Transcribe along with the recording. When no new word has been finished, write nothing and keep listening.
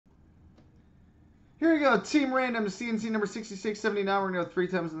Here we go. Team random C&C number 6679. We're going to go 3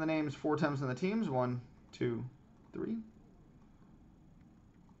 times in the names, 4 times in the teams. 1, 2, 3.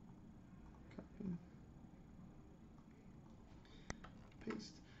 Copy.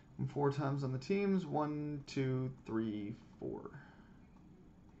 Paste. And 4 times on the teams. 1, 2, 3, 4.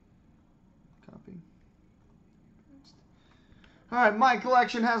 Copy. Paste. All right, my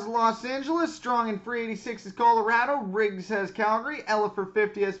collection has Los Angeles. Strong and Free 86 is Colorado. Riggs has Calgary. Ella for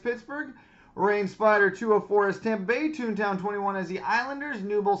 50 has Pittsburgh. Rain Spider 204 as Tampa Bay. Toontown 21 as the Islanders.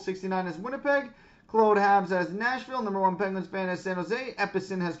 Newble 69 as Winnipeg. Claude Habs as Nashville. Number 1 Penguins fan as San Jose.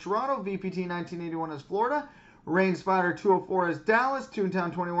 Epison has Toronto. VPT 1981 as Florida. Rain Spider 204 as Dallas.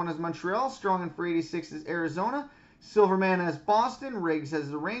 Toontown 21 as Montreal. Strong and Free 86 as Arizona. Silverman has Boston. Riggs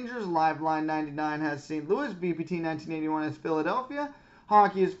has the Rangers. Liveline 99 has St. Louis. VPT 1981 as Philadelphia.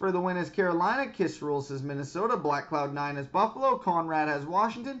 Hockey is for the win as Carolina. Kiss Rules has Minnesota. Black Cloud 9 has Buffalo. Conrad has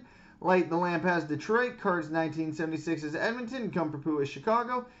Washington. Light the Lamp has Detroit. Cards 1976 as Edmonton. Kumperpoo is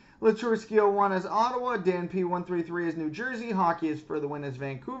Chicago. Latursky 01 as Ottawa. Dan P 133 as New Jersey. Hockey is for the win as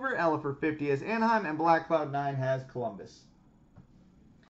Vancouver. Ella for 50 as Anaheim. And Black Cloud 9 has Columbus.